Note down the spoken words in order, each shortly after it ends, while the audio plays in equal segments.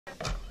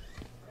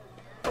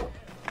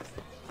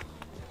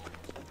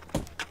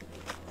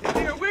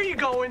you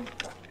going?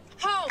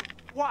 Home.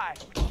 Why?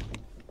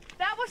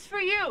 That was for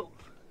you.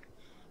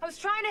 I was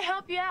trying to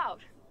help you out.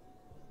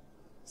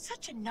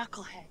 Such a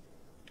knucklehead.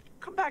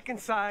 Come back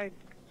inside.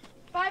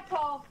 Bye,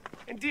 Paul.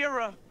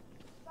 Indira.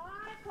 Bye,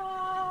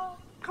 Paul.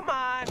 Come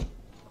on.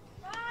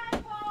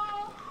 Bye,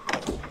 Paul.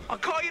 I'll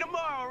call you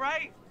tomorrow,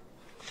 right?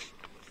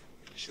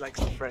 She likes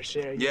the fresh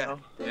air, you know?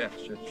 Yeah,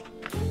 sure.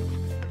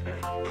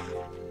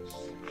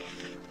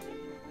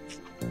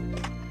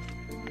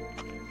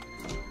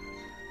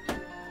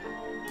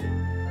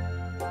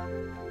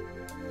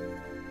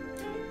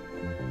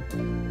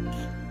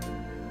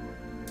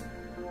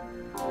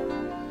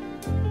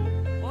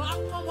 Well, I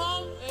come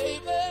home,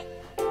 baby,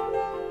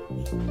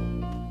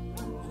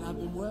 and I've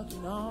been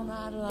working all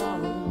night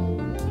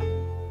long.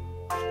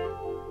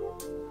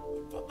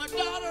 Put my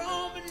daughter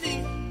on my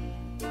knee.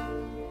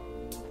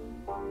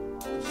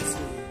 She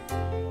said,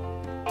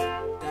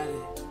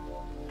 Daddy,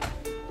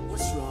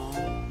 what's wrong?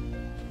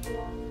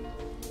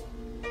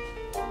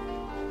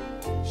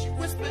 She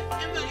whispered in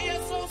my ear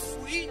so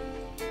sweet.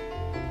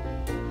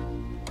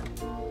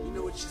 You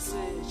know what she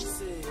said? She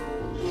said,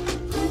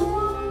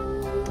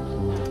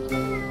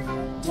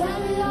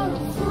 Daddy, you're a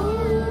fool.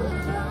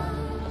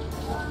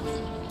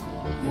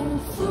 You're a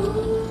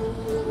fool.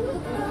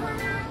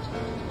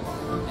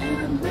 And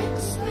it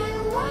makes me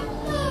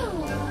wonder.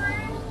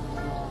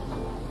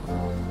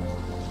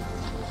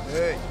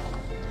 Hey,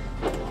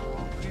 what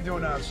are you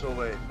doing out so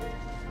late?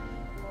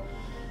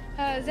 I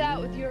was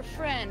out with your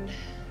friend,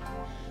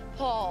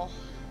 Paul.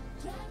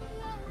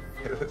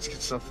 Hey, let's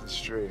get something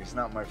straight. He's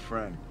not my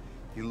friend.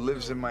 He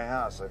lives in my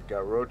house. I've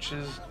got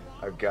roaches,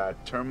 I've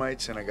got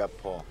termites, and I got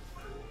Paul.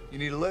 You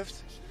need a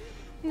lift?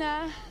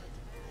 Nah.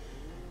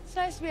 It's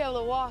nice to be able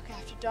to walk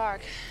after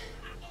dark.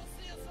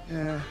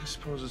 Yeah, I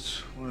suppose it's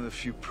one of the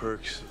few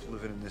perks of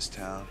living in this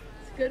town.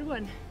 It's a good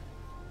one.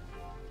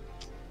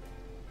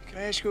 Can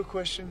I ask you a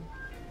question?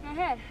 Go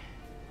ahead.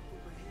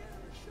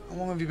 How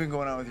long have you been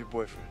going out with your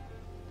boyfriend?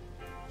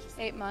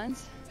 8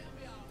 months.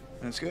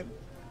 And it's good?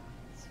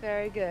 It's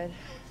very good.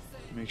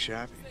 Makes you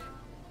happy?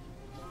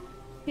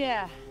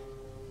 Yeah.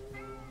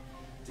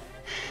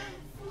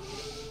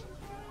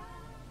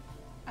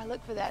 I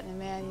look for that in a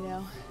man, you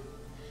know.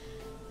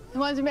 The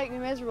ones who make me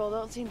miserable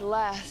don't seem to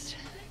last.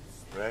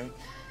 Right?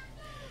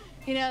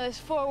 You know, there's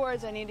 4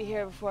 words I need to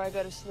hear before I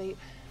go to sleep.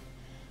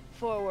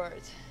 4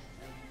 words.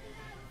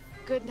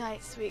 Good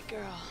night, sweet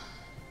girl.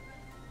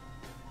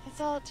 That's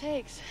all it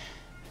takes.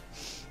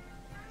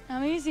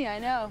 I'm easy, I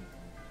know.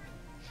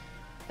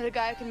 But a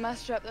guy who can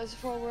muster up those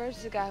 4 words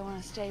is a guy I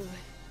want to stay with.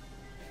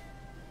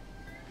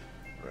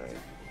 Right.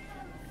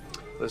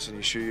 Listen,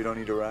 you sure you don't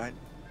need a ride?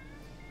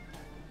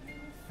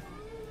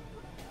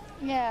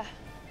 Yeah.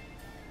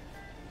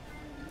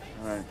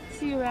 All right.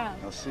 See you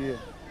around. I'll see you.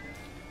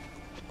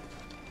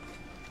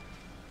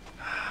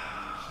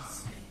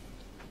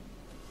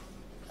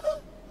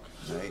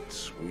 Night,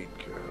 sweet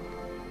girl.